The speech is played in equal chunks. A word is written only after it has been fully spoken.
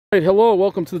Right, hello,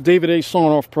 welcome to the David A.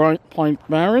 Sarnoff Pine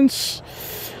Barrens.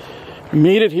 We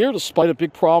made it here despite a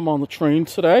big problem on the train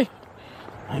today.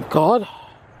 Thank God.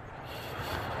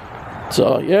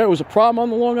 So, yeah, it was a problem on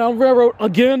the Long Island Railroad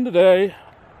again today.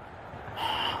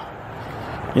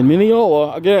 In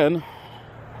Mineola, again.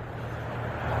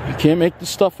 You can't make this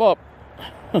stuff up.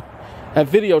 That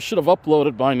video should have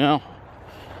uploaded by now.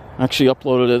 Actually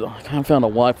uploaded it. I kind of found a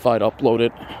Wi-Fi to upload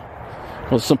it.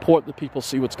 Well, it's important that people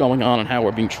see what's going on and how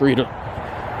we're being treated.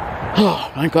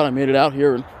 Oh, thank God I made it out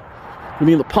here. And we're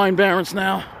in the Pine Barrens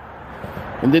now.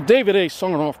 And the David A.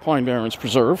 Sarnoff Pine Barrens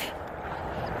Preserve.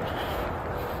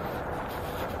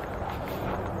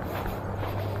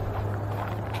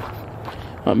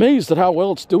 I'm amazed at how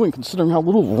well it's doing considering how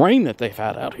little rain that they've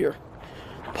had out here.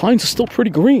 The pines are still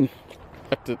pretty green.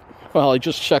 Well, I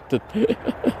just checked it.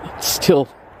 It's still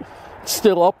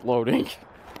uploading.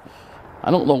 I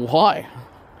don't know why.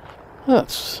 I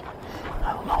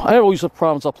don't know. I always have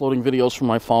problems uploading videos from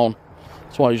my phone.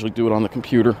 That's why I usually do it on the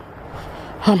computer.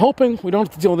 I'm hoping we don't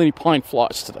have to deal with any pine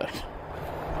flies today.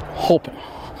 Hoping.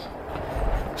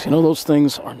 Because you know those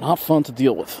things are not fun to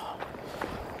deal with.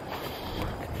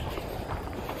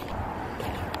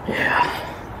 Yeah.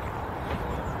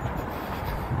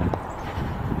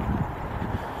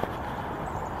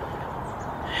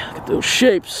 Look at those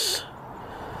shapes.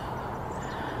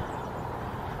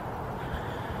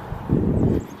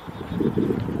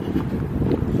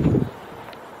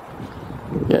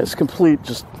 Yeah, it's complete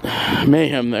just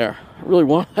mayhem there. I really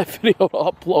want that video to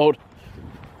upload.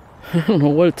 I don't know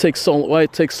why it takes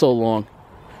so long.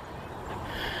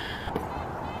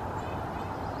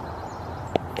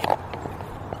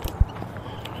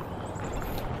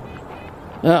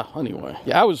 Yeah, anyway.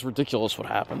 Yeah, it was ridiculous what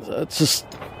happened. It's just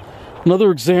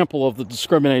another example of the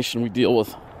discrimination we deal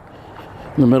with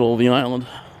in the middle of the island.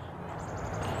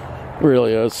 It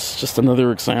really is. It's just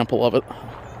another example of it.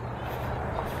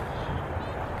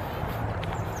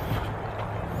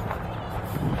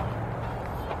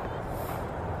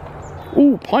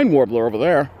 Ooh, pine warbler over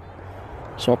there.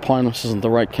 So pine, this isn't the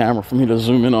right camera for me to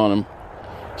zoom in on him.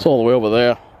 It's all the way over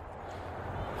there.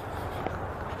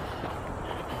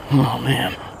 Oh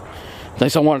man.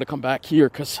 Nice, I wanted to come back here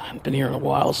because I haven't been here in a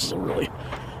while. This is a really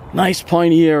nice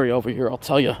piney area over here, I'll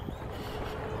tell you.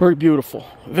 Very beautiful.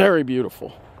 Very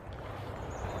beautiful.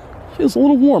 Feels a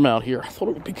little warm out here. I thought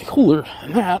it would be cooler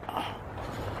than that.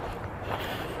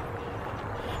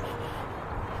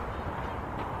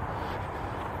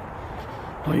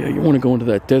 Oh yeah, you want to go into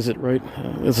that desert, right?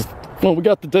 Well, we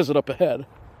got the desert up ahead.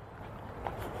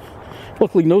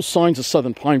 Luckily, no signs of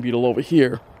southern pine beetle over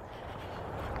here.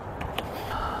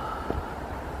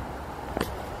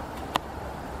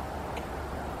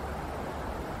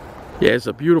 Yeah, it's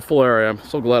a beautiful area. I'm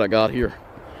so glad I got here.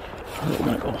 I'm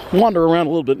going to go wander around a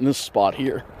little bit in this spot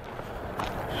here.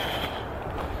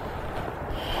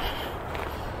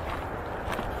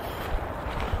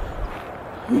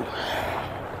 Ooh.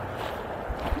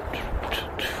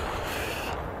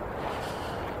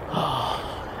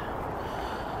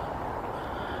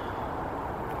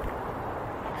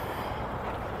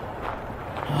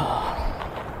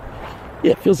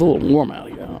 Yeah, it feels a little warm out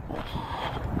here.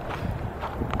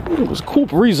 It was a cool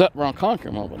breeze out around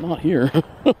Concord, but not here.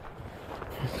 Go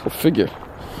figure.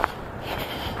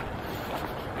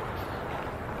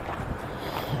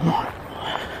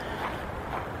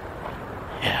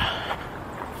 Yeah.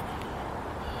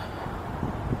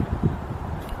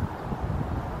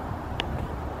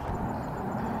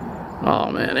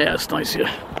 Oh man, yeah, it's nice here.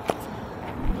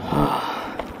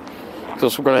 So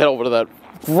we're gonna head over to that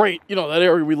great, you know, that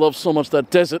area we love so much,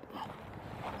 that desert.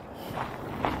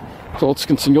 So let's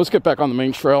continue. Let's get back on the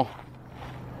main trail.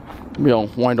 You know,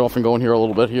 wind off and go in here a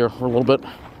little bit here for a little bit.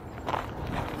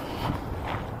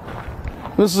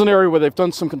 This is an area where they've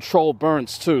done some controlled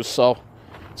burns too, so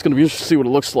it's going to be interesting to see what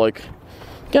it looks like.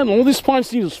 Again, all these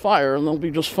pines need is fire, and they'll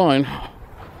be just fine.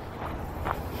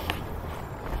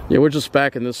 Yeah, we're just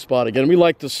back in this spot again. We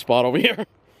like this spot over here.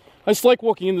 I just like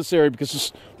walking in this area because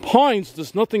there's pines.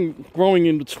 There's nothing growing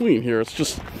in between here. It's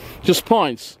just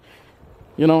pines.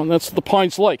 You know, and that's what the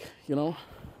pines like, you know.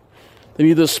 They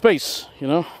need this space, you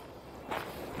know.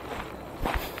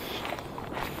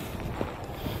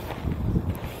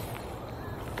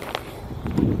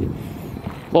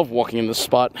 Love walking in this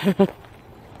spot.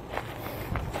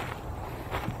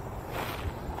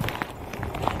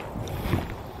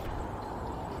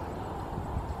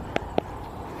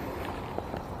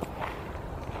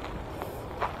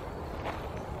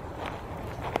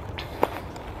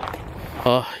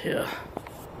 Yeah.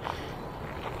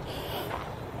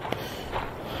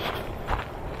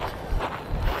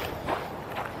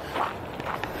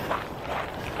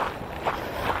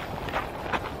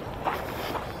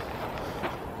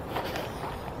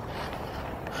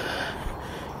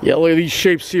 Yeah, look at these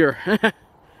shapes here.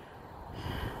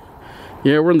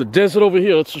 Yeah, we're in the desert over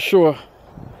here, that's for sure.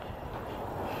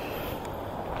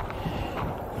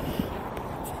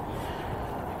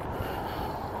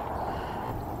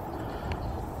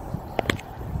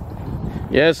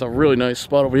 Yeah, it's a really nice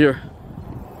spot over here.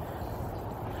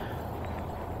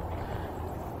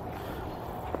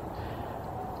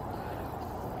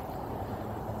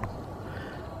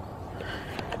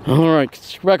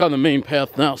 Alright, we're back on the main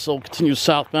path now, so we'll continue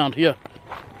southbound here.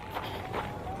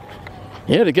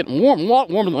 Yeah, they're getting warm, a lot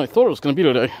warmer than I thought it was going to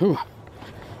be today. Ooh.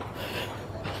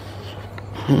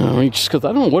 I mean, just because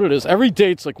I don't know what it is. Every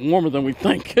day it's like warmer than we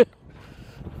think.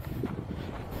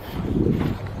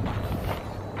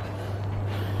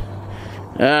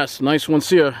 Yes, nice ones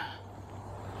here.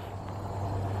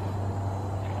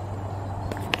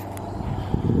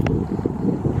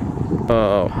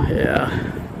 Oh, yeah.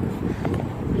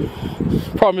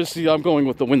 Problem is, I'm going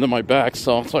with the wind in my back,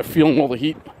 so I'm feeling all the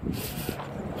heat.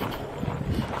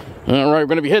 Alright, we're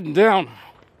going to be heading down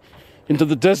into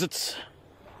the deserts.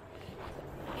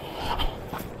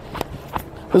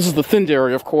 This is the thinned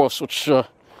area, of course, which, and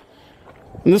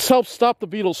this helps stop the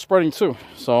beetles spreading too,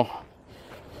 so.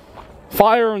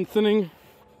 Fire and thinning.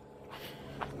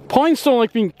 Pines don't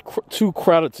like being too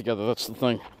crowded together, that's the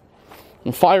thing.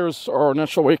 And fires are a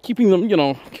natural way of keeping them, you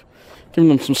know, giving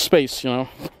them some space, you know.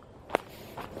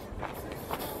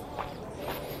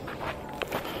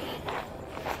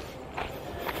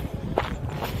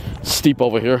 Steep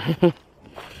over here.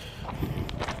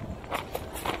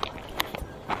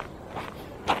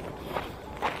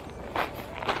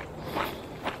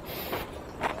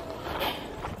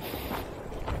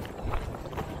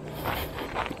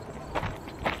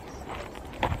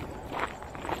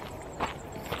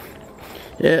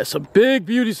 Yeah, some big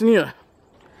beauties in here.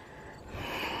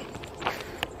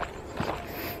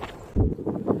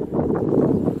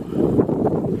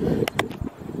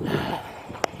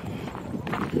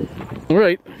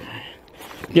 Alright,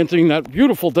 entering that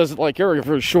beautiful desert-like area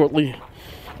very shortly.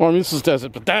 Well, I mean, this is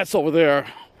desert, but that's over there.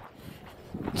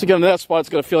 So again, in that spot, it's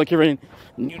going to feel like you're in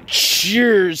New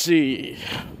Jersey.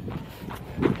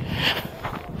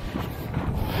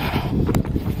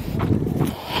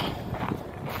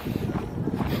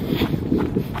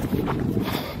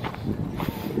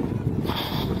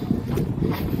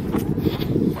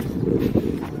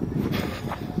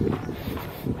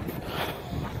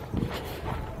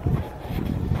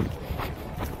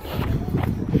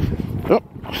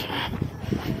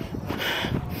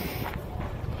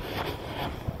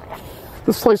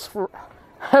 This place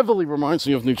heavily reminds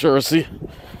me of New Jersey.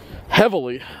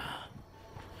 Heavily.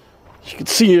 As you can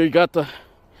see here, you got the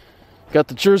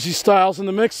Jersey styles in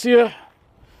the mix here.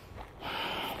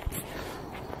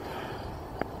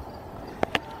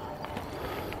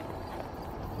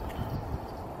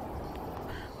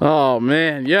 Oh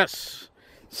man, yes.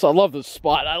 So I love this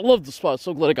spot. I love the spot.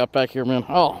 So glad I got back here, man.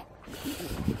 Oh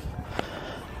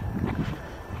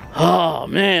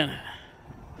man.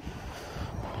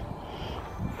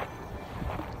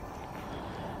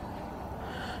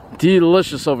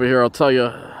 Delicious over here, I'll tell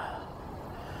you.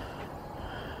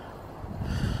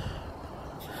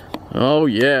 Oh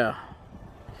yeah.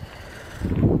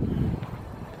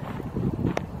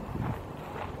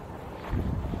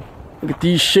 Look at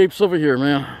these shapes over here,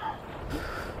 man.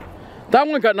 That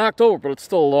one got knocked over, but it's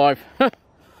still alive.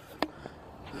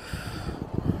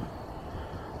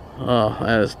 Oh,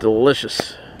 that is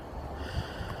delicious.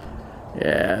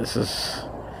 Yeah, this is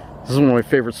one of my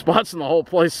favorite spots in the whole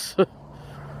place.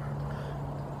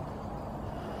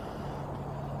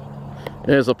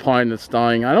 There's a pine that's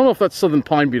dying. I don't know if that's southern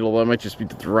pine beetle, that might just be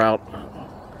the drought.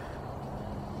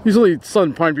 Usually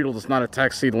southern pine beetle does not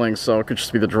attack seedlings, so it could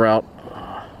just be the drought.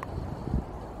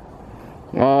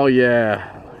 Oh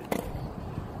yeah.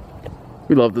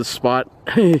 We love this spot.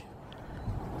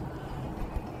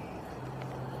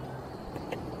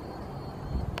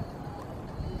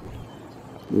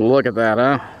 Look at that,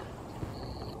 huh?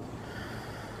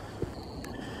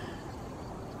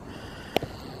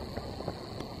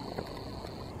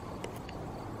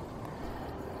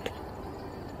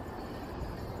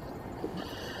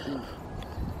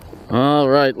 All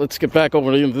right, let's get back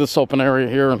over into this open area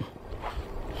here.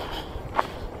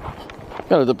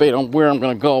 Got a debate on where I'm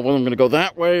going to go, whether I'm going to go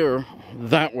that way or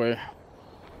that way.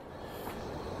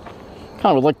 Kind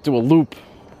of would like to do a loop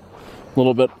a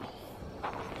little bit.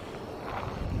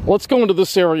 Let's go into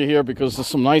this area here because there's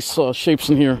some nice shapes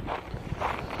in here.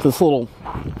 This little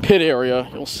pit area,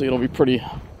 you'll see it'll be pretty.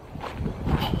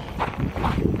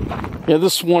 Yeah,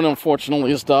 this one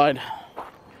unfortunately has died.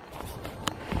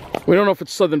 We don't know if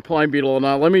it's southern pine beetle or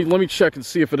not. Let me check and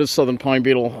see if it is southern pine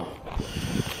beetle.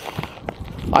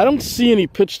 I don't see any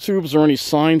pitch tubes or any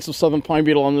signs of southern pine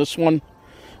beetle on this one.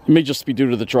 It may just be due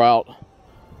to the drought.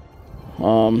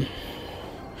 I'm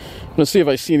gonna see if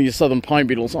I see any southern pine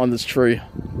beetles on this tree.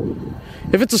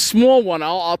 If it's a small one,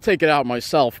 I'll take it out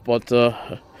myself. But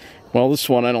well, this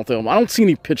one I don't see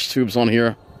any pitch tubes on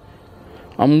here.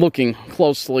 I'm looking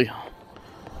closely.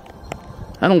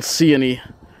 I don't see any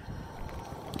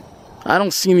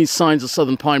signs of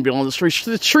southern pine beetle on this tree.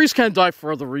 The trees can die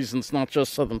for other reasons, not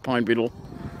just southern pine beetle.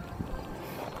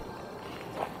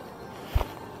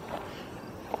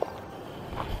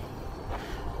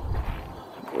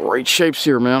 Great shapes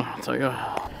here, man. I'll tell you.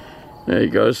 There you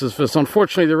go.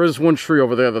 Unfortunately, there is one tree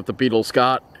over there that the beetles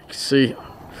got. You can see.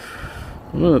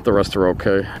 The rest are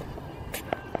okay.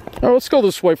 All right, let's go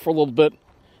this way for a little bit.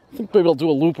 I think maybe I'll do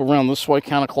a loop around this way,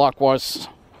 counterclockwise.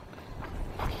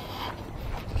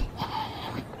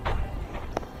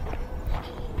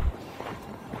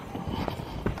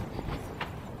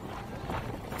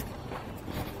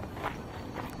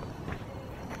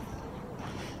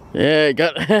 Yeah,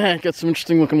 got some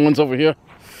interesting looking ones over here.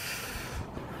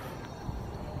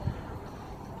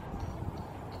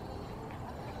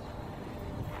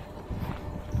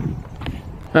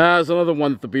 There's another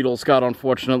one that the beetles got,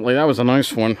 unfortunately. That was a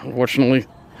nice one, unfortunately.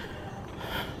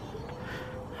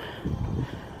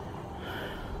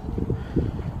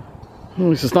 At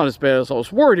least it's not as bad as I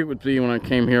was worried it would be when I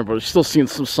came here, but I'm still seeing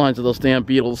some signs of those damn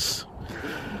beetles.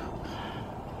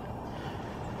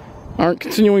 Alright,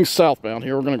 continuing southbound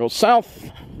here. We're going to go south.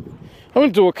 I'm going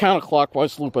to do a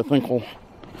counterclockwise loop, I think.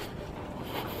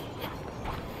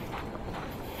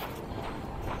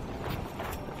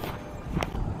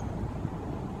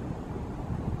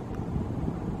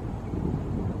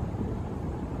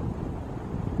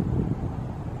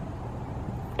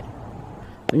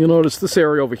 You'll notice this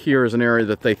area over here is an area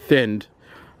that they thinned.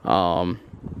 And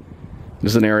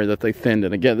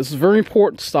again, this is very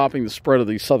important, stopping the spread of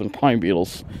these southern pine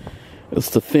beetles. It's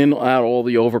to thin out all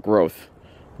the overgrowth.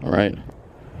 Alright?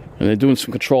 And they're doing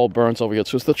some controlled burns over here.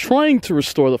 So they're trying to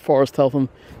restore the forest health, and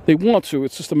they want to.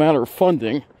 It's just a matter of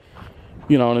funding.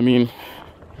 You know what I mean?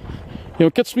 You know,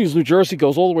 it gets me as New Jersey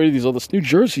goes all the way to these others. New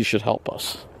Jersey should help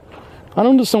us. I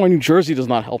don't understand why New Jersey does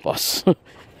not help us.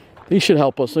 They should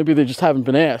help us. Maybe they just haven't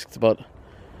been asked, but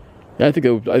yeah, I think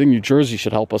New Jersey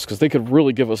should help us, because they could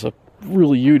really give us a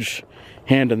really huge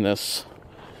hand in this,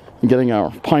 in getting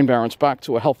our Pine Barrens back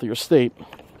to a healthier state.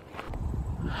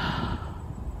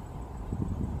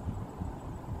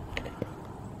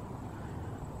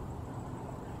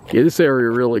 Yeah, this area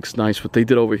really looks nice. What they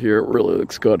did over here, it really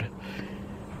looks good.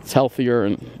 It's healthier,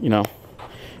 and you know,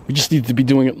 we just need to be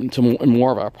doing it in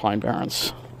more of our Pine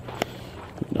Barrens.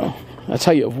 You know. That's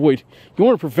how you avoid, you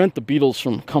want to prevent the beetles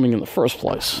from coming in the first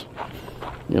place,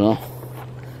 you know.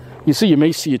 You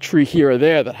may see a tree here or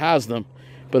there that has them,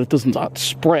 but it does not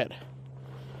spread,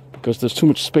 because there's too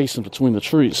much space in between the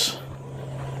trees.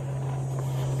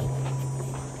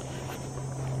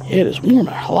 Yeah, it is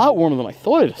warmer, a lot warmer than I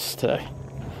thought it is today.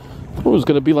 I thought it was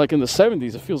going to be like in the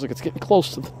 70s. It feels like it's getting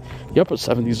close to the upper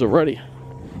 70s already.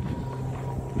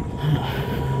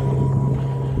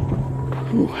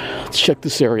 Ooh, let's check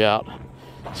this area out.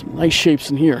 Some nice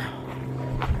shapes in here.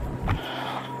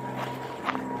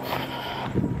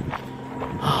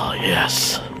 Oh,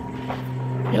 yes.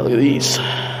 Yeah, look at these.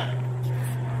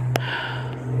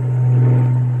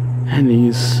 And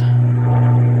these.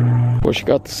 Of course, you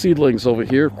got the seedlings over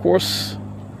here, of course.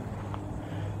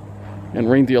 And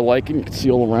reindeer lichen, you can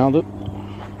see all around it.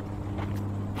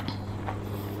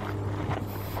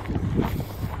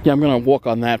 Yeah, I'm going to walk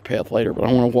on that path later, but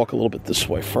I want to walk a little bit this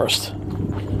way first.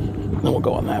 Then we'll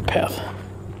go on that path.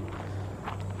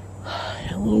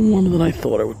 Yeah, a little warmer than I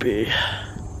thought it would be.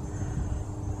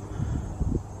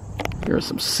 Here are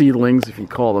some seedlings, if you can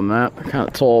call them that. They're kind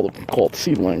of tall to be called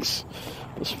seedlings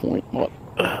at this point, but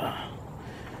yeah.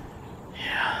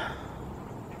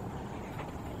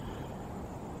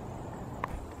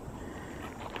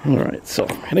 Alright, so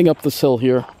heading up this hill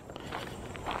here.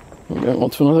 We're going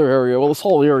to another area. Well, this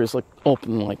whole area is like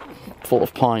open, like full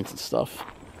of pines and stuff.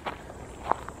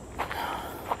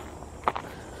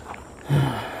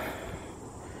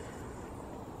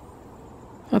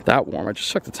 Not that warm. I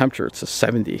just checked the temperature. It's a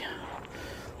 70.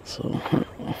 So, I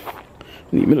don't know.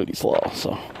 The humidity's low,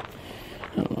 so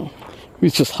I don't know. Maybe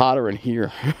it's just hotter in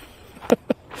here.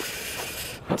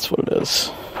 That's what it is.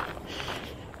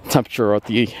 Temperature at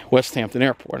the West Hampton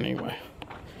Airport, anyway.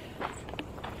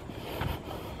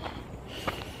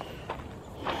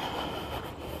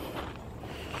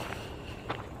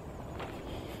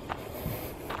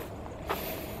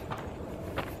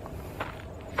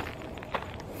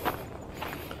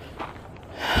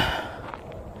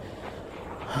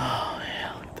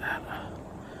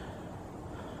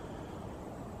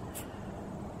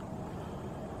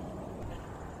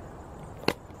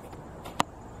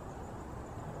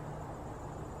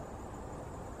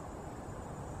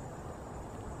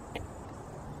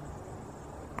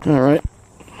 All right,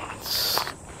 let's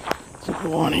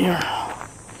go on here.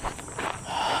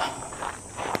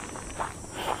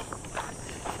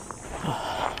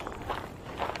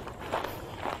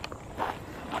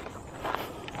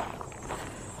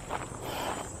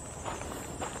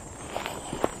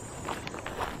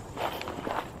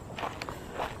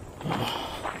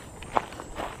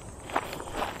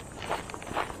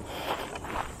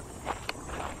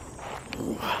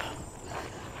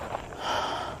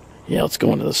 Yeah, let's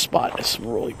go into the spot. There's some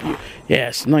really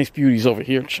some nice beauties over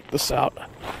here. Check this out.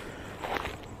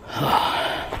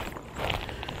 Yeah,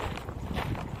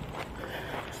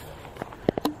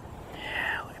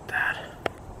 look at that.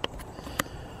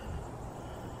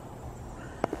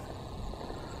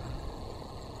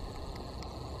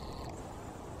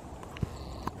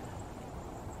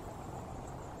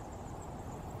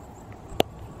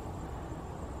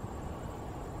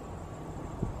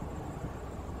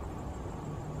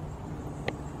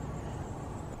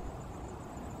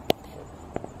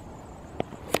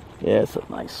 Yeah, it's a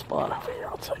nice spot over here,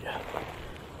 I'll tell you.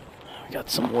 We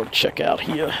got some more to check out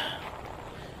here.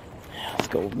 Yeah, let's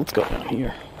go down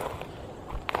here.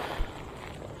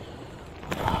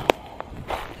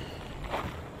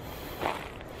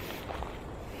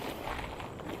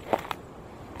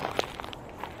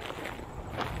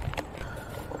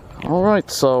 Alright,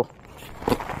 so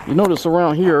you notice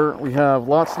around here we have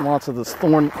lots and lots of this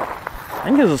thorn. I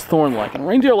think this is thorn lichen.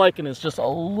 Reindeer lichen is just a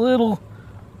little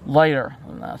lighter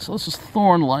than that. So this is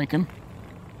thorn lichen. You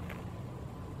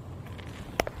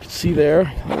can see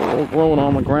there, all growing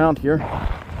on the ground here.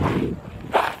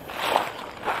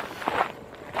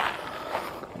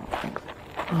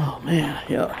 Oh man,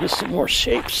 yeah, here's some more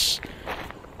shapes.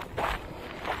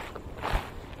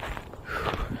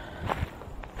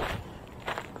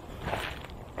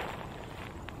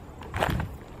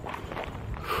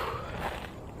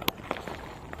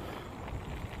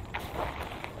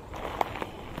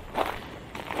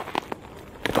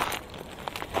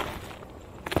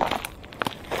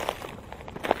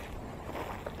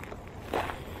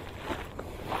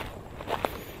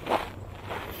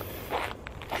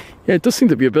 Yeah, it does seem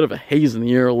to be a bit of a haze in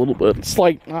the air a little bit.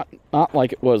 Slight, not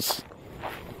like it was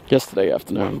yesterday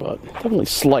afternoon, but definitely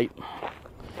slight.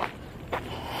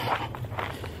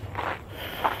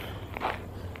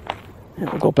 Yeah,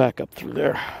 we'll go back up through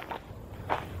there.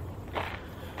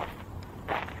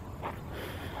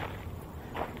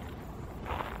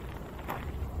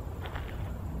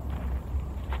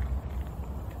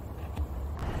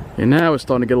 And now it's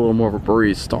starting to get a little more of a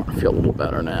breeze, starting to feel a little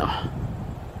better now.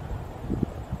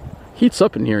 Heats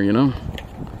up in here, you know.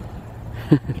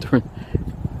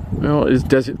 Well, it is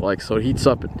desert-like, so it heats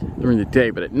up during the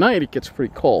day, but at night it gets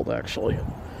pretty cold, actually.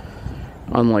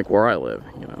 Unlike where I live,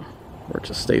 you know, where it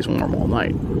just stays warm all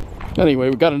night. Anyway,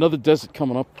 we got another desert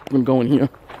coming up. I'm gonna go in here,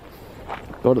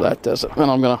 go to that desert, then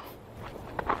I'm gonna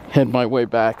head my way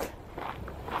back.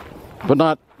 But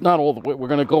not all the way. We're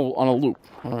gonna go on a loop.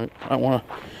 All right. I want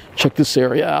to check this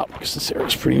area out because this area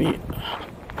is pretty neat.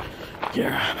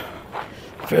 Yeah.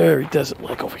 Very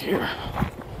desert-like over here.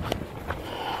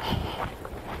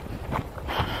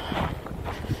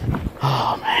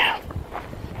 Oh, man.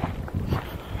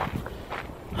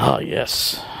 Oh,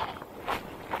 yes.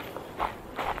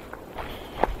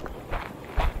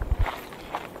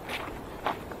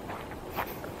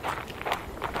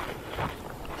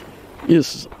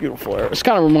 This is a beautiful area. This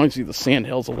kind of reminds me of the Sand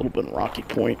Hills a little bit in Rocky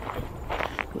Point.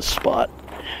 This spot.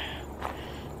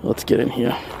 Let's get in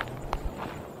here.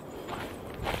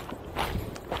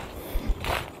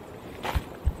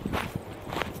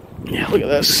 Yeah, look at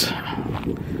this. Yeah.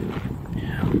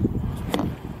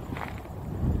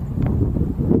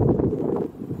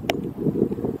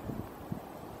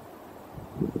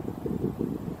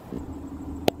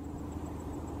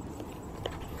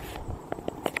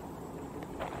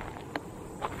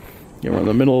 Yeah, we're in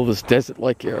the middle of this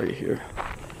desert-like area here.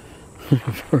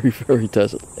 Very, very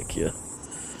desert-like here.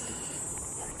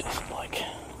 Very desert-like.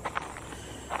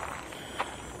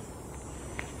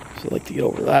 So I'd like to get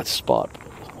over to that spot.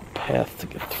 Path to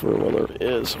get through, well, there it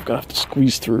is. I'm gonna have to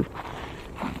squeeze through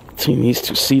between these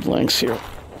two seedlings here.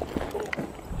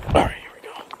 Alright, here we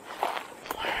go.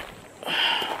 Alright.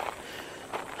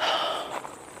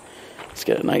 Let's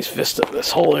get a nice vista of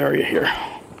this whole area here.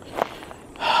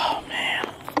 Oh, man.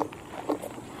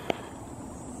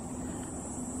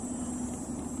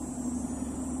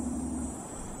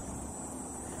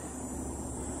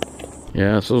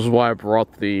 Yeah, so this is why I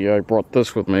brought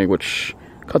this with me, which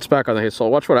cuts back on the haze. So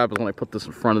watch what happens when I put this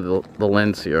in front of the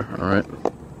lens here, alright?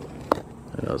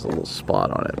 There's a little spot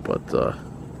on it, but to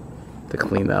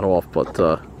clean that off, but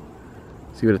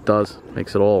see what it does?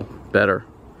 Makes it all better.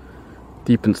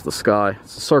 deep into the sky.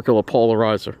 It's a circular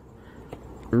polarizer.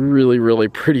 Really, really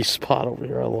pretty spot over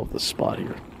here. I love this spot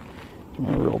here.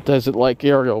 A real desert-like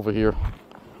area over here.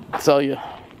 I'll tell you.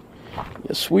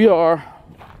 Yes, we are.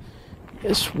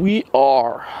 Yes, we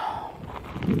are.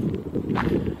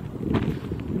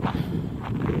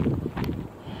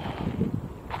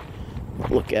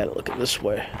 Look at it. Look at this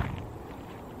way.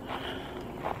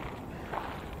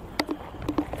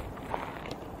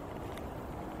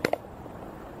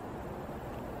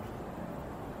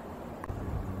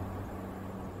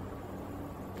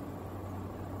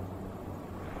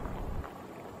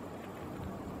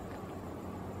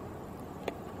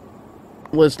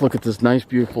 Let's look at this nice,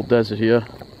 beautiful desert here.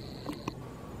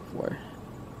 Before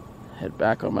I head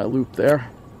back on my loop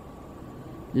there.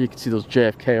 You can see those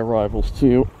JFK arrivals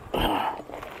too.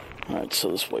 Alright, so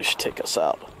this way should take us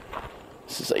out.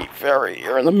 This is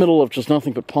you're in the middle of just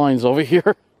nothing but pines over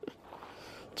here.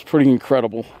 It's pretty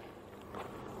incredible.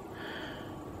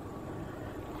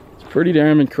 It's pretty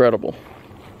damn incredible.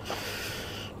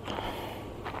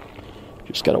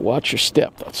 Just gotta watch your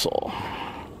step, that's all.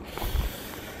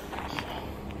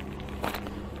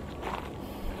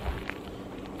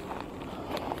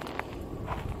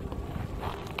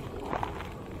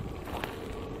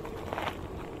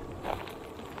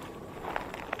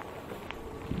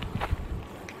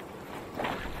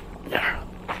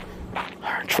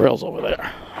 Trails over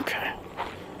there. Okay.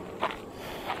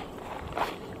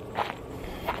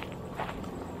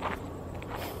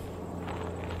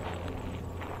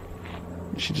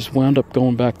 She just wound up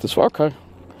going back this way. Okay.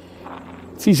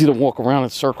 It's easy to walk around in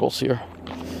circles here.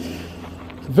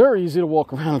 It's very easy to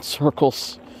walk around in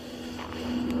circles.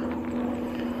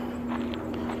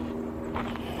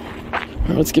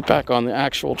 Right, let's get back on the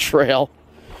actual trail.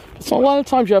 So a lot of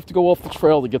times you have to go off the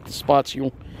trail to get the spots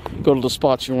you go to the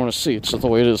spots you want to see. It's just the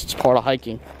way it is. It's part of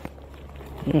hiking.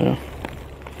 Yeah.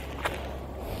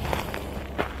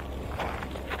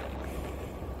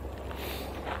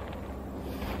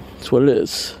 That's what it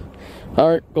is.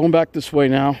 Alright, going back this way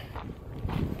now.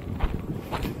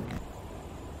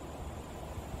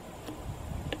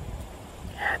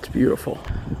 It's beautiful.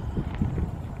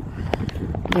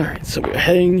 Alright, so we're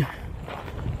heading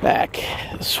back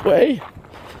this way.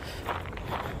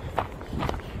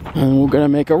 And we're going to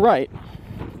make a right.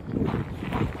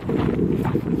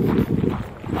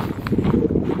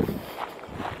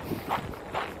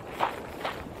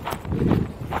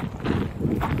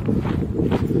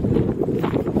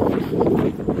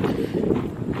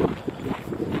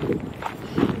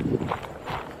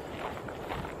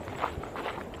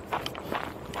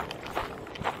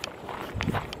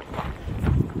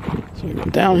 So we go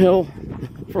downhill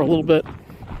for a little bit.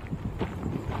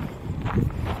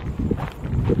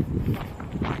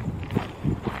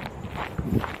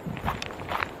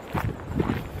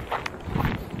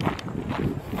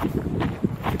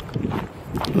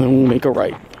 And then we'll make a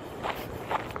right.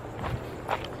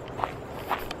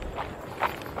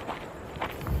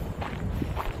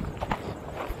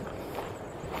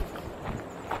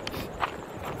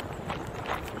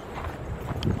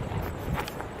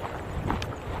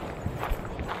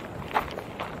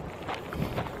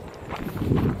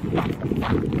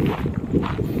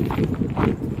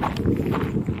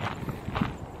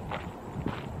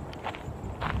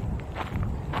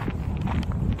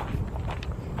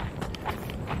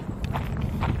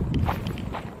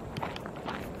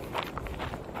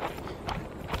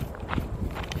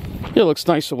 It looks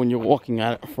nicer when you're walking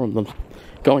at it from them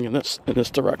going in this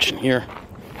direction here.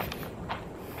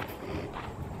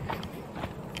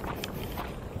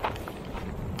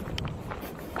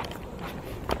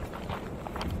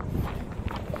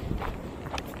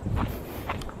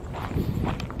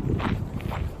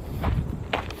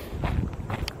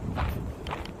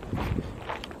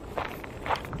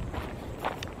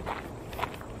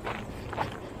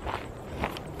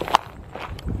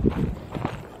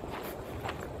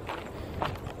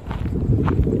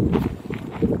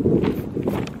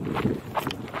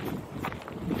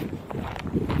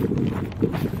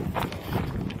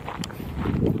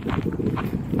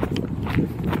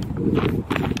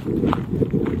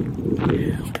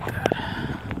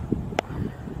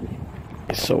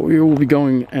 So we will be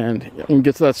going, and when we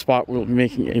get to that spot, we'll be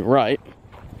making a right.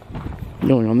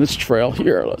 Going on this trail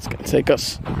here. That's going to take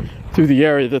us through the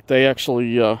area that they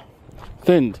actually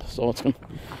thinned. So it's going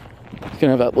to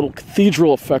have that little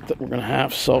cathedral effect that we're going to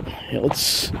have. So yeah,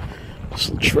 this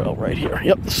is the trail right here.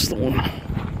 Yep, this is the one.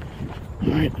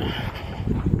 All right.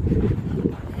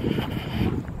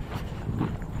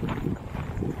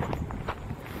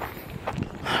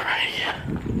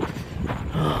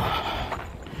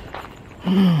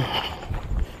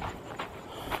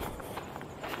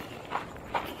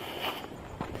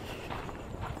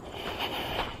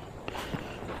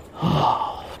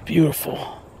 Oh, beautiful.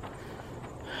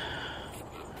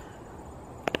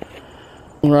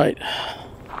 All right.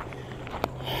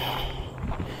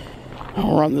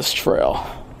 I'll run this trail.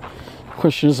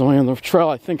 Question is, am I on the trail?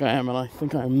 I think I am, and I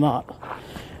think I am not.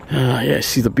 Yeah, I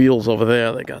see the beetles over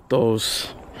there. They got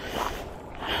those.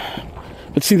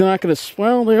 But see, they're not going to...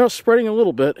 Well, they are spreading a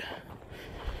little bit.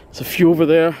 There's a few over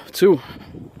there, too.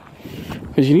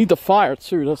 Because you need the fire,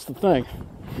 too. That's the thing.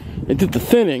 They did the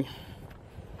thinning.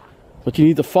 But you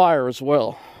need the fire as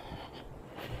well.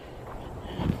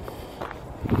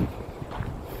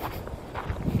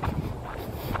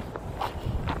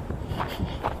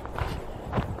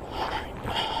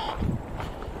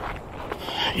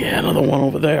 Yeah, another one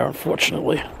over there,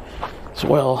 unfortunately, as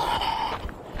well.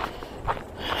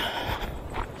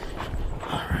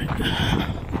 Alright.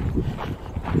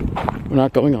 We're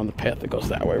not going on the path that goes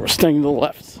that way. We're staying to the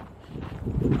left.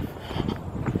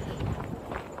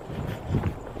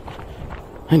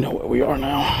 I know where we are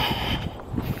now.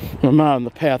 I'm not on the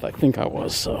path I think I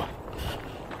was, so.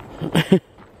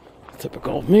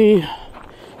 Typical of me.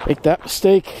 Make that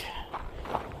mistake.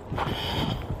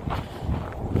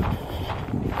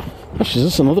 Actually,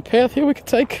 is this another path here we could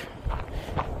take?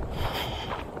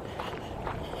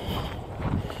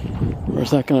 Or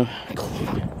is that going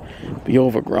to be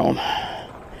overgrown?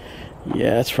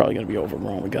 Yeah, it's probably going to be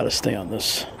overgrown. We got to stay on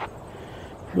this.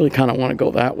 Really kind of want to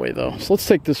go that way, though. So let's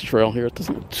take this trail here. It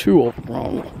doesn't look too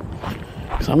overgrown.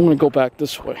 Because I'm going to go back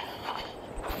this way.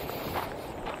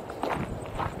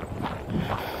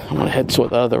 I'm going to head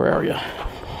toward the other area.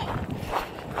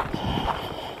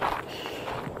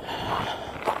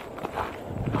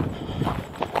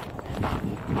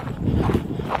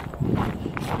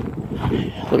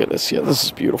 Look at this. Yeah, this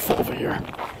is beautiful over here.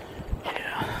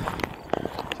 Yeah.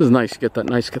 This is nice. You get that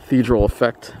nice cathedral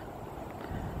effect.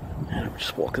 And I'm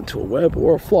just walking to a web,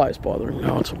 or a fly is bothering me.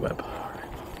 No, it's a web.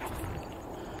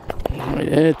 All right,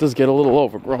 and it does get a little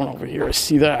overgrown over here. I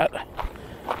see that.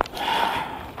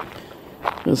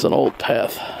 This is an old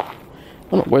path. I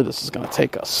don't know where this is going to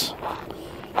take us.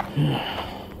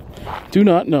 Do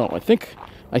not know. I think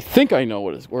I know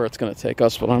where it's going to take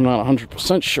us, but I'm not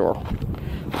 100% sure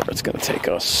where it's going to take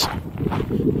us.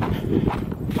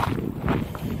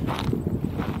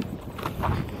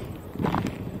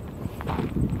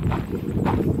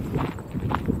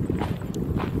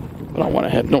 But I want to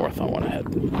head north. I want to head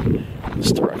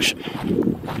this direction.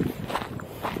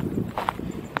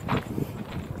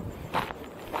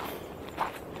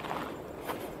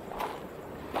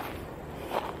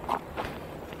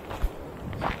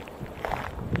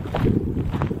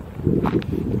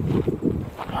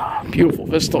 Beautiful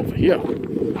vista over here.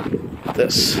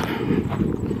 This.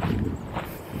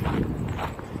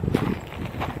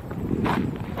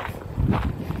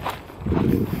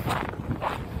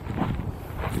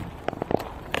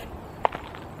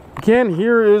 Again,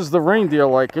 here is the reindeer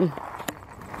lichen.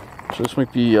 So this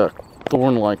might be a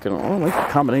thorn lichen, or like a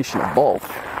combination of both.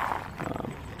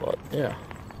 But yeah.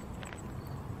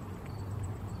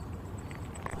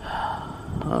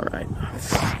 All right,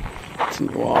 let's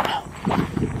continue on.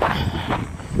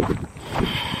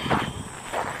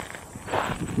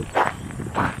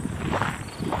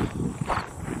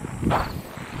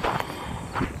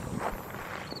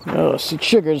 Oh, see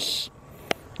chiggers.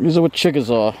 These are what chiggers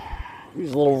are.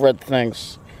 These little red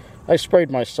things. I sprayed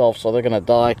myself, so they're gonna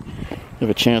die. Have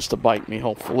a chance to bite me,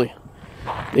 hopefully.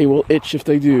 They will itch if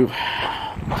they do.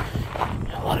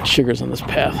 A lot of chiggers on this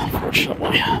path,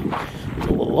 unfortunately. It's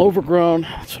a little overgrown.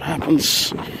 That's what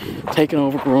happens. Take an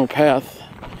overgrown path.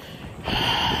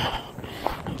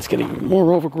 It's getting even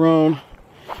more overgrown.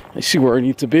 I see where I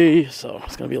need to be, so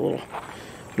it's gonna be a little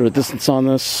bit of a distance on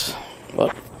this,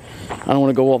 but I don't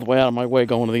want to go all the way out of my way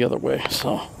going the other way,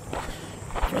 so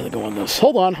I'd rather go on this.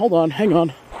 Hold on, hang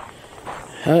on.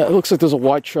 It looks like there's a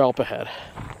wide trail up ahead.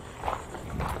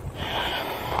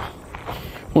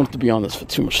 I want it to be on this for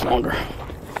too much longer.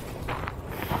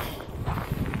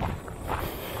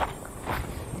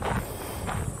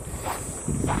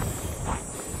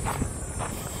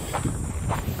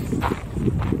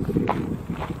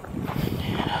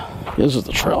 This is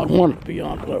the trail I wanted to be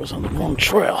on, but I was on the wrong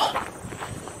trail.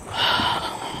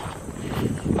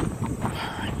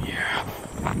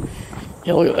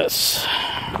 Yeah, look at this.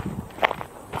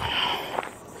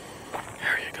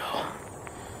 There you go.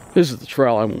 This is the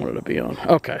trail I wanted to be on.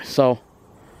 Okay, so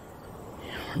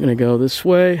we're going to go this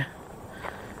way.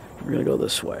 We're going to go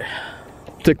this way.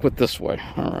 Stick with this way.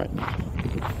 All right.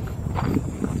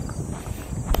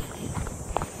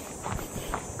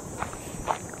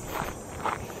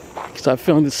 Because I have a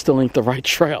feeling this still ain't the right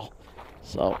trail.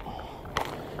 So,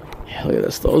 yeah. Look at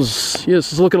this. Those, yeah,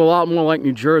 this is looking a lot more like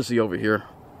New Jersey over here.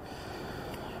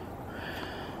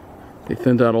 They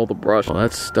thinned out all the brush. Well,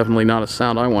 that's definitely not a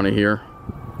sound I want to hear.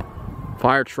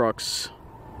 Fire trucks.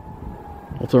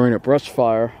 Well, during a brush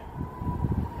fire.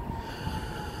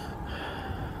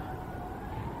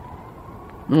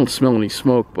 I don't smell any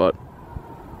smoke, but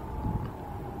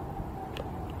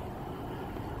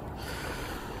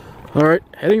all right,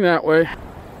 heading that way.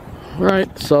 All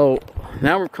right, so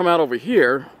now we've come out over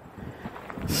here.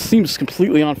 Seems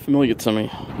completely unfamiliar to me.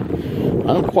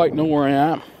 I don't quite know where I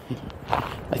am.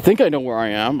 I think I know where I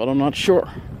am, but I'm not sure.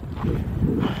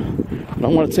 I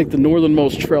want to take the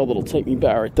northernmost trail that'll take me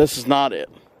back. This is not it.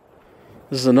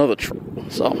 This is another trail.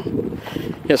 So,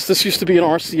 yes, this used to be an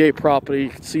RCA property. You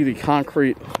can see the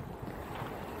concrete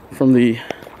from the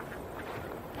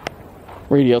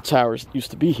radio towers that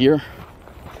used to be here.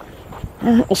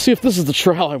 All right, we'll see if this is the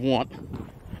trail I want.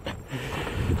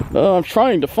 I'm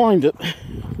trying to find it.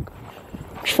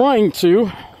 I'm trying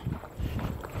to.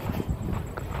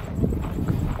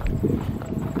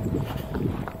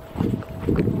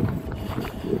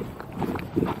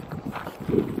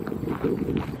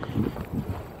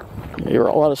 There are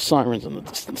a lot of sirens in the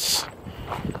distance.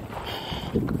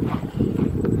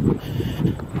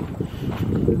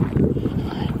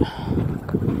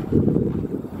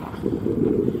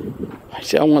 I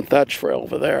see, I want that trail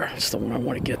over there. It's the one I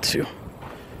want to get to.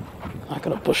 I'm not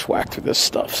going to bushwhack through this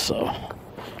stuff, so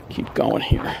keep going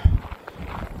here.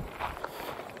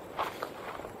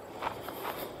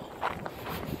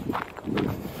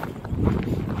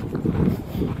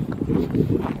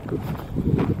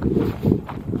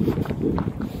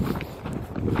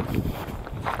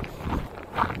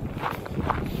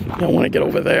 I want to get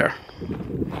over there.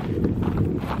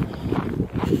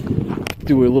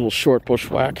 Do a little short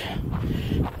bushwhack.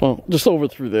 Well, just over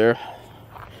through there.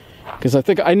 Because I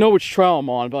think I know which trail I'm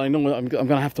on, but I know I'm going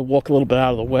to have to walk a little bit out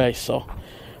of the way, so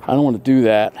I don't want to do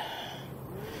that.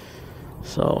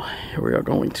 So here we are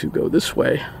going to go this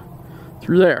way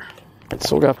through there. And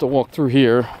so we're going to have to walk through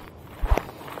here.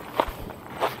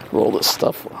 Through all this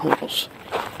stuff. Who knows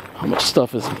how much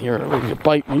stuff is in here? They're ready to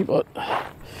bite me, but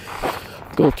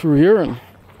go through here, and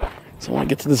so when I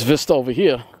get to this vista over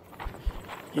here,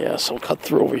 yeah, so I'll cut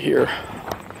through over here.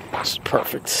 This is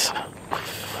perfect.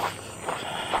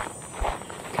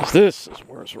 Because this is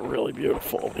where it's really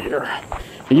beautiful over here.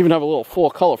 You even have a little fall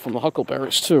color from the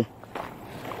huckleberries too.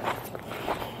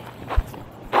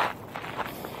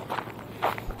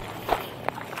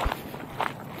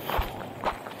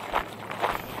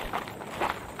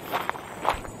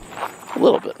 A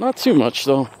little bit, not too much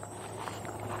though.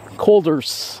 Colder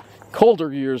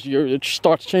years, it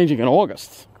starts changing in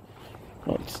August.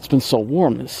 Well, it's been so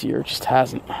warm this year, it just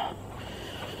hasn't.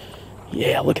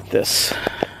 Yeah, look at this.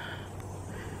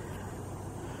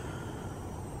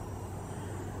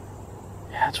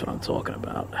 Yeah, that's what I'm talking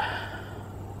about.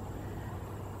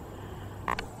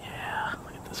 Yeah,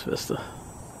 look at this vista.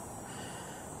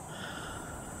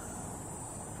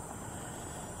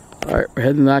 Alright, we're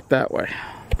heading back that way.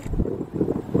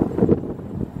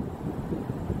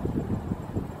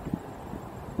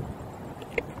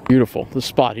 Beautiful. This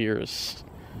spot here is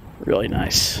really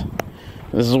nice.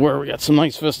 This is where we got some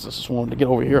nice vistas. Just wanted to get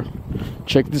over here.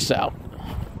 Check this out.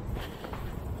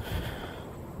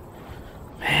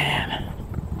 Man.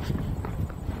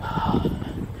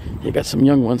 You got some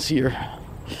young ones here.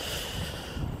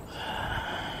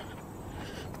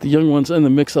 The young ones and the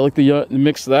mix. I like the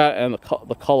mix of that and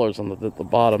the colors on the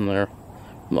bottom there.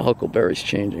 And the huckleberries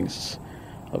changing. It's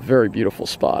a very beautiful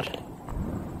spot.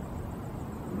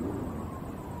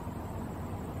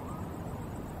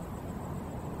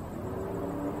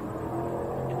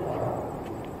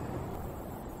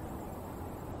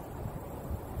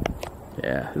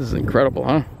 Yeah, this is incredible,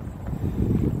 huh?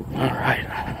 Alright.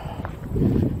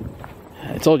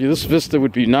 I told you this vista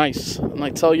would be nice, didn't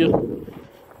I tell you?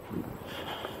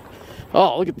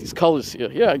 Oh, look at these colors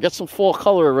here. Yeah, I got some fall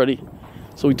color already.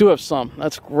 So we do have some.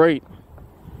 That's great.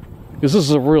 Because this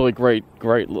is a really great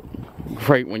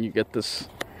when you get this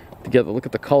together. Look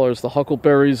at the colors, the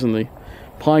huckleberries and the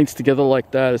pines together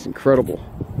like that is incredible.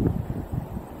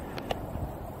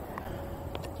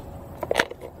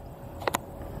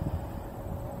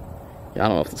 I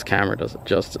don't know if this camera does it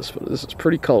justice, but this is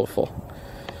pretty colorful.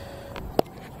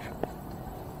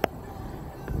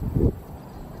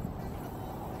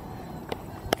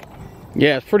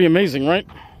 Yeah, it's pretty amazing, right?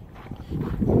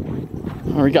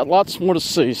 All right, we got lots more to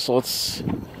see, so let's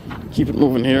keep it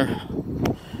moving here.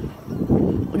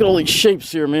 Look at all these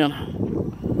shapes here, man.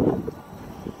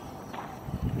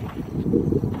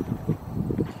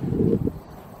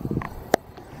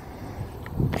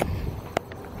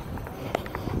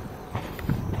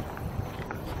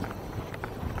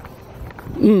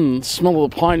 The smell of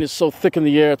the pine is so thick in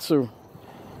the air too.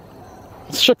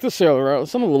 Let's check this area out.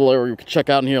 There's another little area we can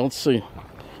check out in here. Let's see.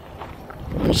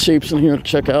 There's shapes in here to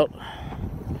check out.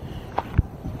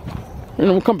 And then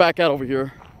we'll come back out over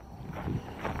here.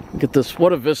 Get this.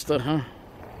 What a vista, huh?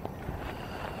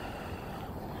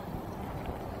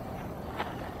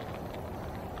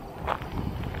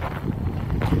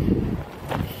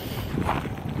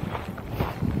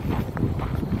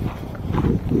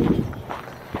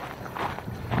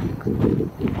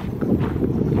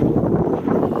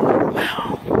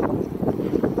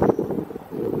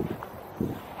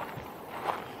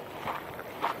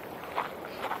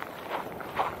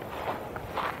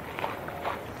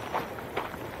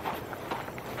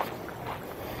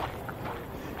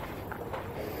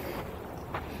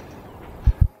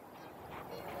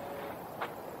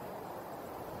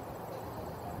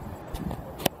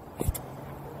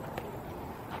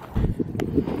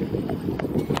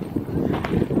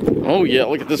 Oh yeah,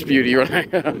 look at this beauty right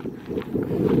here.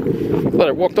 Glad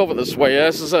I walked over this way. Yeah,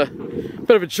 this is a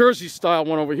bit of a Jersey style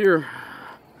one over here.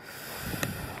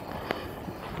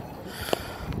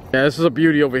 Yeah, this is a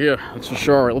beauty over here, that's for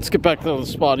sure. All right, let's get back to the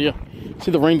spot here.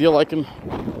 See the reindeer lichen?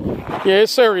 Yeah,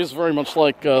 this area is very much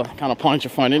like kind of pines you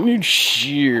find in New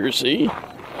Jersey.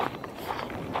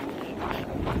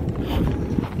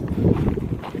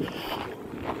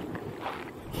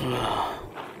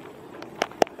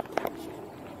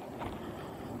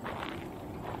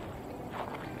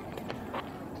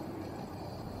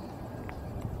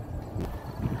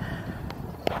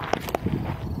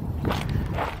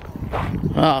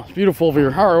 Ah, it's beautiful over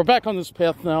here. All right, we're back on this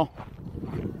path now.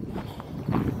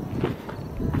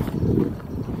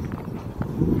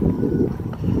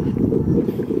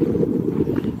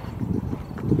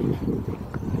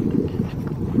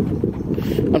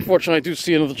 Unfortunately, I do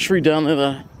see another tree down there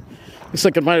that looks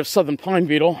like it might have southern pine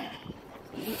beetle.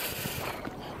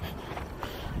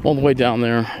 All the way down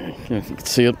there. If you can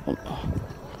see it.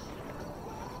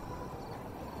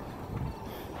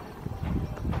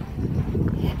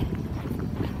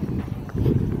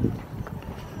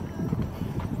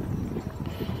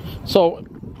 So,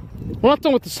 we're not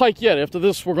done with this hike yet. After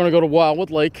this, we're going to go to Wildwood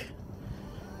Lake.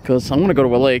 Because I'm going to go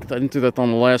to a lake. I didn't do that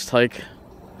on the last hike.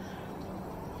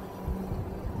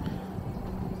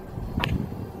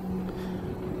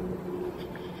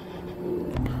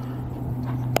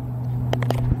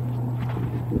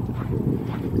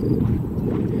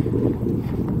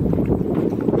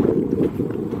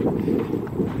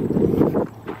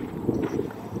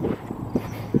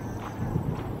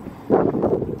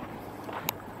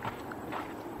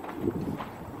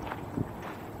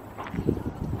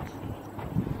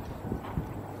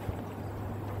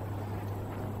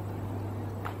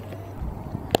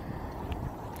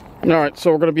 Alright,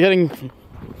 so we're going to be heading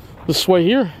this way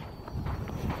here.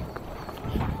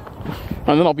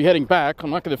 And then I'll be heading back. I'm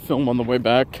not going to film on the way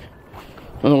back.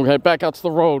 And then we'll head back out to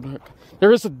the road.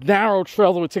 There is a narrow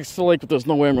trail that takes to the lake, but there's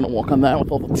no way I'm going to walk on that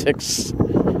with all the ticks.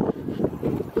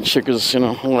 Chickers, you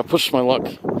know, I want to push my luck.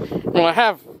 Well, I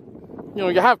have, you know,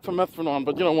 you have permethrin,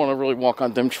 but you don't want to really walk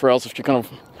on them trails if you kind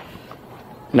of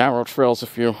narrow trails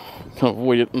if you kind of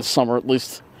avoid it in the summer at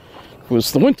least. If it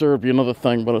was the winter, it'd be another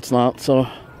thing, but it's not, so.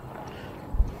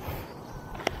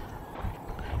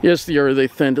 Yes, the area they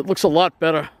thinned. It looks a lot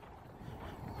better.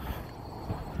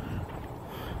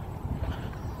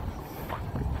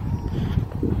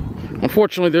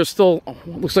 Unfortunately, there's still,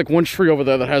 looks like one tree over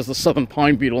there that has the southern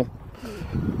pine beetle.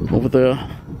 Over there.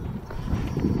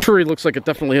 Tree looks like it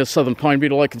definitely has southern pine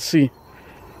beetle. I can see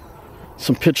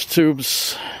some pitch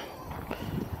tubes.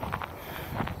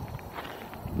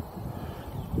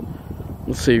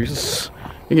 Let's see.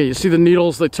 Again, you see the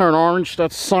needles, they turn orange.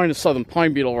 That's a sign of southern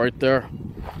pine beetle right there.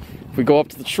 If we go up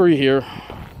to the tree here,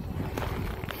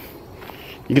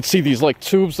 you can see these like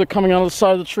tubes that are coming out of the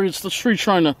side of the tree. It's the tree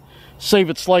trying to save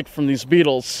its life from these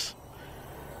beetles.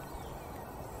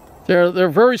 They're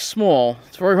very small.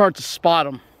 It's very hard to spot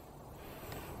them.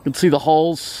 You can see the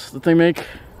holes that they make.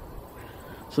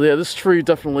 So yeah, this tree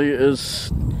definitely is,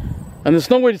 and there's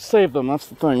no way to save them. That's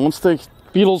the thing. Once the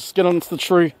beetles get onto the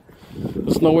tree,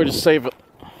 there's no way to save it.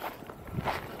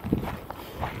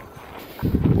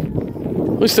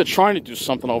 At least they're trying to do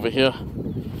something over here.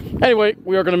 Anyway,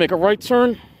 we are going to make a right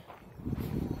turn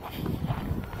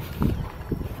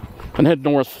and head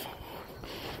north.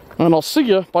 And I'll see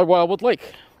you by Wildwood Lake.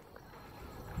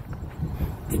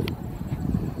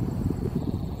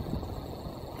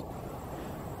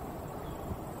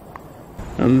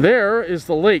 And there is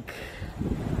the lake.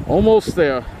 Almost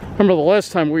there. Remember the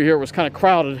last time we were here it was kind of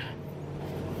crowded.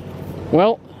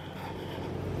 Well,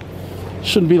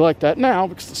 shouldn't be like that now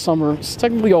because the summer is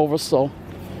technically over, so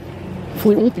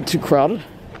Hopefully it won't be too crowded.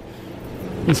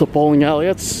 It's a bowling alley.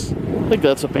 I think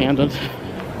that's abandoned.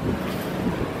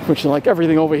 Which is like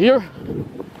everything over here.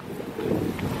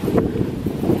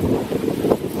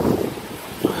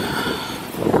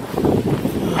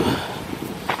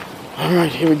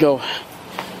 Alright, here we go.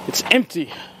 It's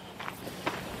empty.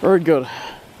 Very good.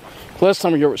 Last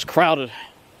time we were here it was crowded.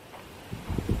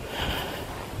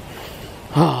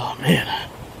 Oh man.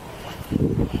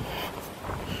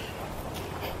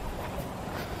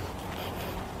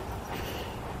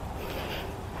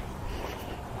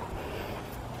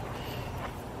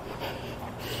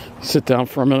 Sit down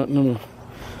for a minute and then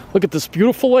look at this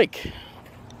beautiful lake.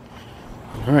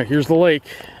 Alright, here's the lake.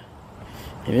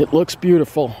 And it looks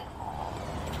beautiful.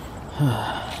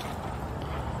 Oh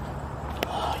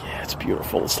yeah, it's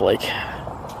beautiful, this lake.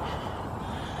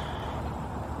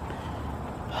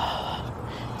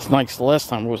 It's nice. The last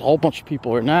time there was a whole bunch of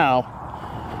people here.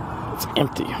 Now it's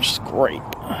empty, which is great.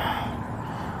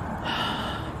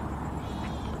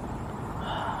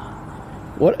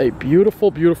 What a beautiful,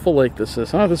 beautiful lake this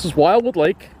is, huh? This is Wildwood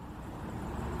Lake.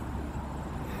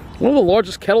 One of the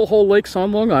largest kettle hole lakes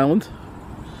on Long Island.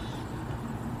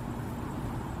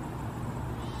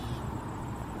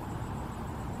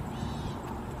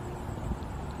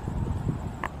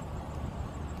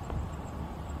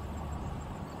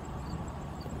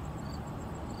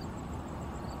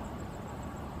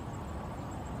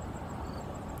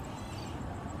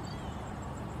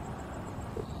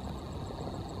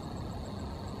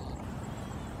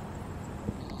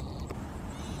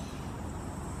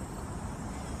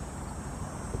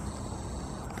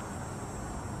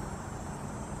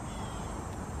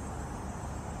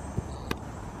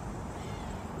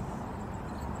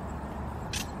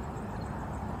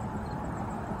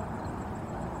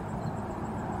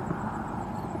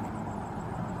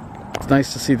 It's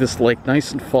nice to see this lake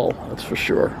nice and full, that's for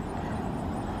sure.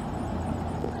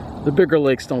 The bigger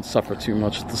lakes don't suffer too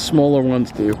much, the smaller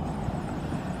ones do.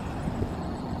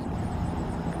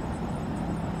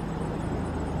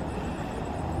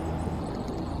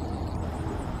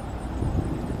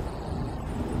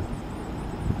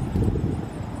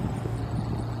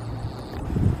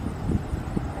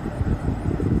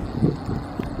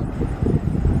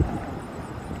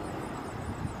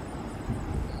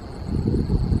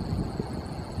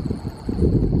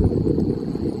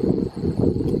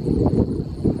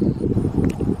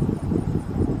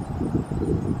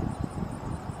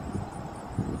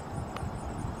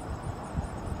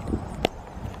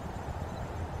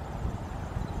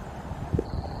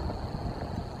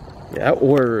 Yeah,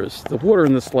 the water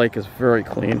in this lake is very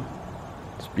clean.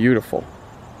 It's beautiful.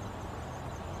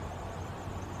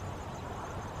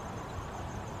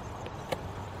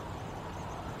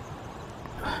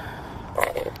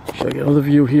 Show you another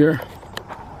view here.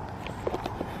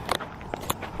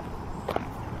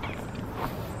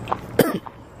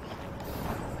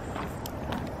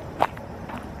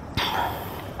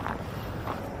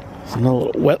 There's another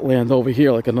little wetland over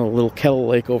here, like another little kettle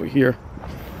lake over here.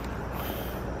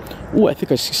 Ooh, I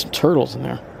think I see some turtles in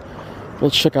there.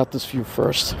 Let's check out this view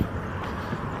first.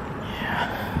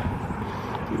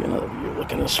 Yeah. Give you another view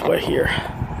looking this way here.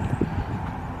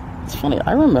 It's funny,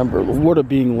 I remember the water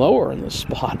being lower in this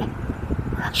spot.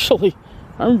 Actually,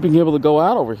 I remember being able to go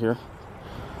out over here.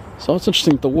 So it's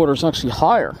interesting that the water is actually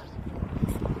higher.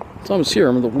 So I was here, I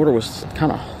remember the water was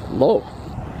kind of low.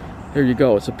 There you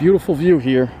go, it's a beautiful view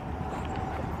here.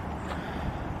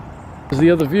 There's the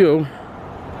other view.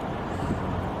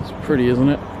 Pretty, isn't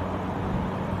it?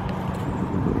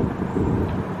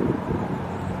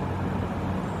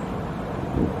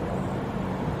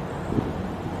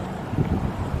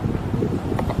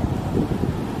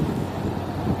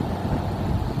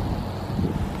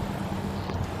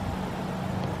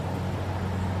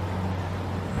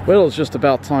 Well, it's just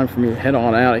about time for me to head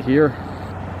on out of here.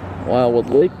 Wildwood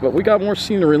Lake, but we got more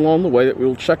scenery along the way that we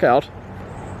will check out.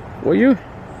 Will you?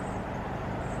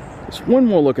 Just one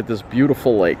more look at this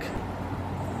beautiful lake.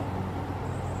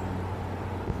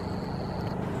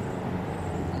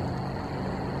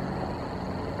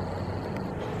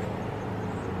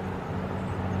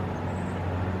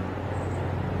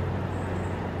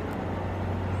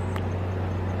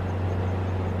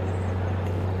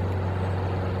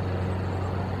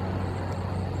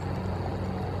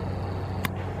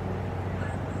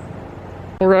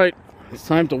 All right, it's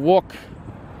time to walk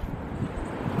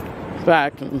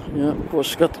back, and yeah, of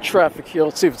course, got the traffic here.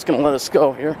 Let's see if it's going to let us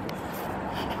go here.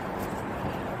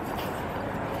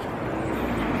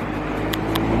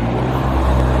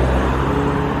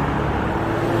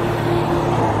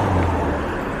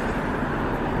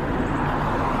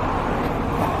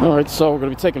 All right, so we're going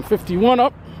to be taking 51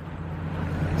 up,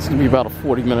 It's gonna be about a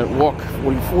 40-minute walk,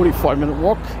 45-minute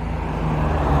walk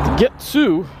to get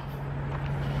to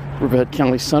Riverhead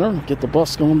County Center, get the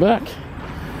bus going back.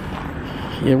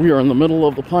 Yeah, we are in the middle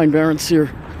of the Pine Barrens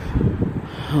here.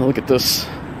 Oh, look at this.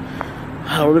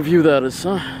 How of a view that is,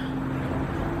 huh?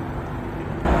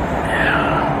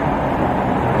 Yeah.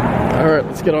 All right,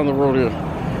 let's get on the road here.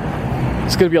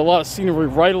 It's gonna be a lot of scenery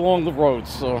right along the road,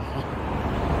 so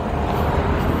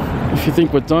if you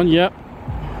think we're done yet,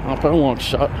 not by a long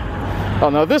shot. Oh,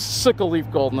 now this is sickle leaf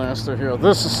golden aster here.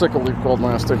 This is sickle leaf golden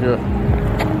aster here.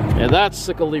 And that's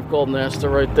sickle leaf golden aster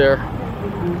right there.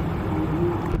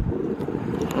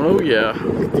 Oh yeah,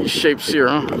 look at these shapes here,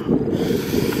 huh?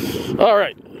 All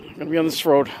right, I'm gonna be on this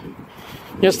road.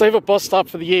 Yes, they have a bus stop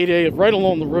for the 8A right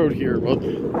along the road here, but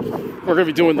we're gonna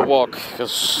be doing the walk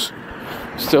because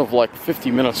we still have like 50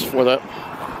 minutes before that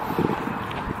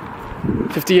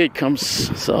 58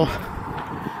 comes, so.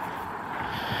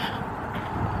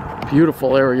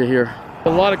 Beautiful area here. A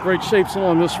lot of great shapes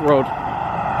along this road.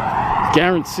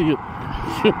 Guarantee it.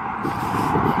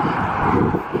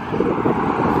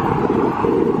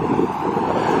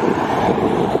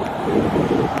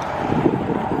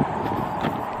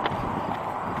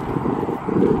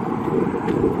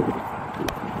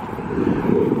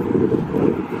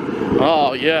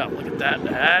 Oh yeah, look at that.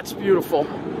 That's beautiful.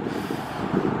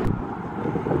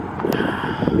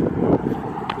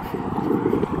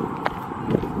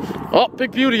 Oh,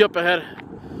 big beauty up ahead.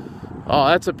 Oh,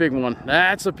 that's a big one.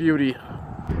 That's a beauty.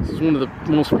 This is one of the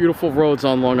most beautiful roads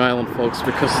on Long Island, folks,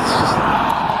 because it's just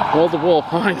wall-to-wall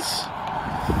pines.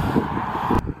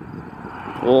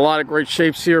 A lot of great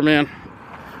shapes here, man.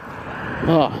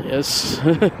 Oh, yes.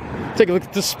 Take a look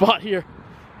at this spot here.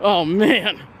 Oh,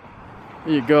 man.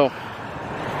 There you go.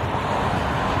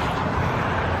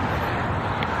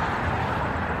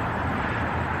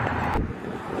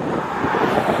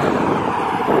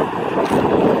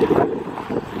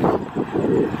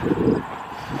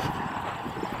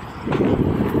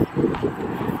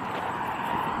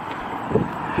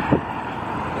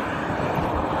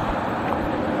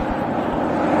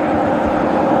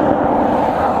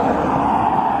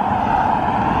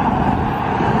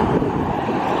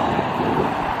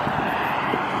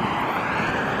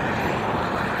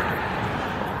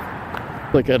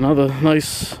 Like another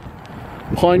nice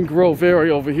pine grove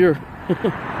area over here. There's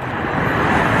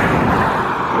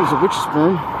a witch's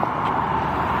burn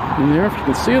in there, if you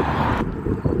can see it.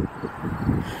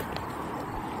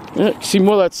 Yeah, see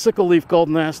more of that sickle leaf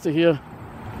golden aster here.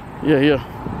 Yeah.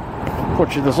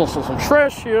 Unfortunately, there's also some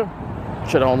trash here,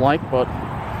 which I don't like, but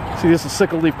see, this is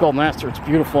sickle leaf golden aster. It's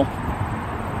beautiful.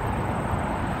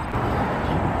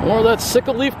 More of that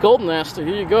sickle leaf golden aster.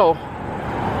 Here you go.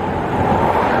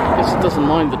 It doesn't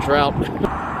mind the drought.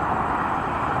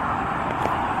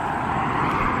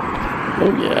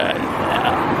 Oh yeah.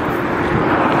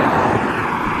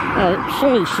 Alright,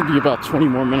 so it should be about 20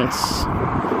 more minutes.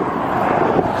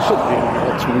 Should be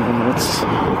about 20 more minutes. I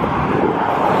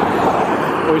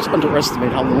always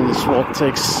underestimate how long this walk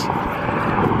takes.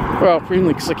 Well,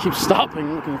 mainly because I keep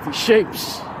stopping looking at these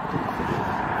shapes.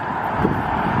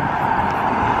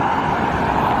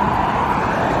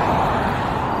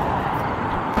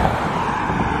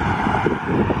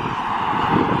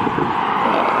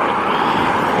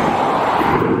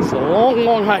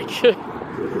 Long hike.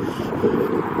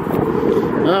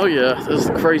 Oh yeah, there's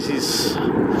the crazies.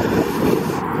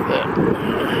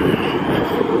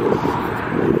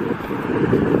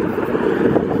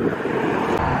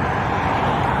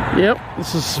 Yep,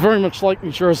 this is very much like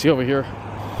New Jersey over here.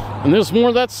 And there's more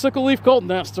of that sickle leaf golden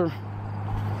aster.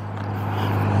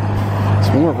 It's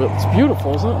more of it. It's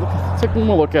beautiful, isn't it? Take one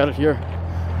more look at it here.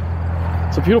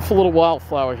 It's a beautiful little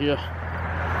wildflower here.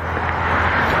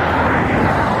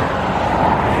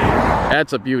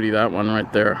 That's a beauty, that one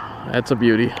right there. That's a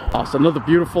beauty. Oh, it's another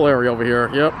beautiful area over here.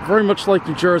 Yep, very much like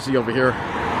New Jersey over here.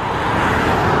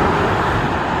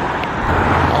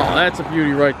 Oh, that's a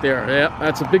beauty right there. Yeah,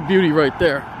 that's a big beauty right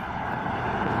there.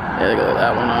 Yeah, look at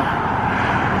that one. All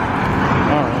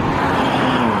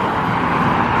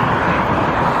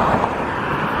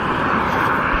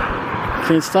right.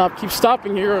 Can't stop. Keep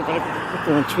stopping here. I gotta get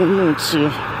there in 20 minutes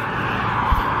here.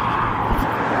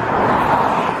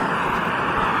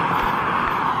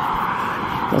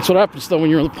 That's what happens though when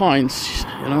you're in the pines,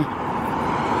 you know.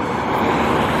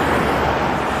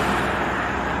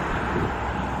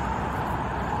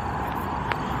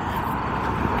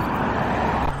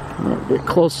 We're getting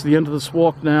close to the end of this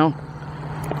walk now.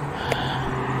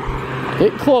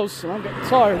 Getting close, and I'm getting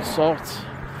tired, so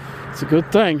it's a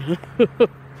good thing.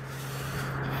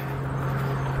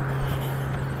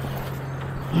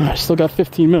 I still got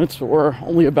 15 minutes, but we're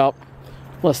only about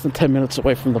less than 10 minutes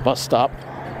away from the bus stop.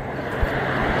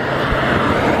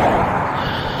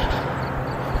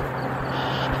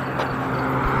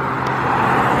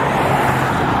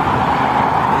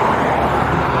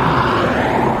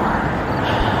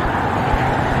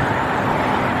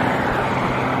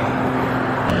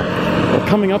 We're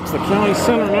coming up to the county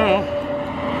center now.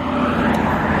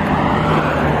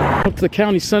 Up to the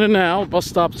county center now. Bus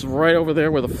stop's right over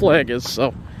there where the flag is,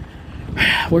 so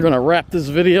we're gonna wrap this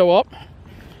video up,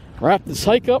 wrap this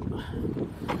hike up.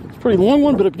 It's a pretty long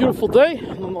one, but a beautiful day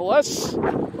nonetheless.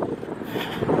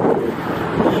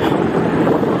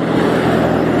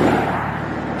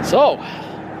 So,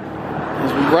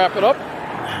 as we wrap it up,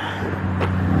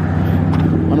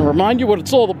 I want to remind you what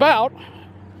it's all about.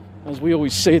 As we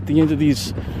always say at the end of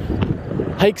these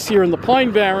hikes here in the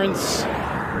Pine Barrens,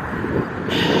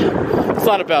 it's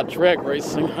not about drag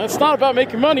racing. It's not about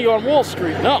making money on Wall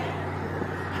Street, no.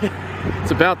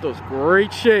 It's about those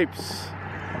great shapes.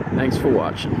 Thanks for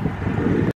watching.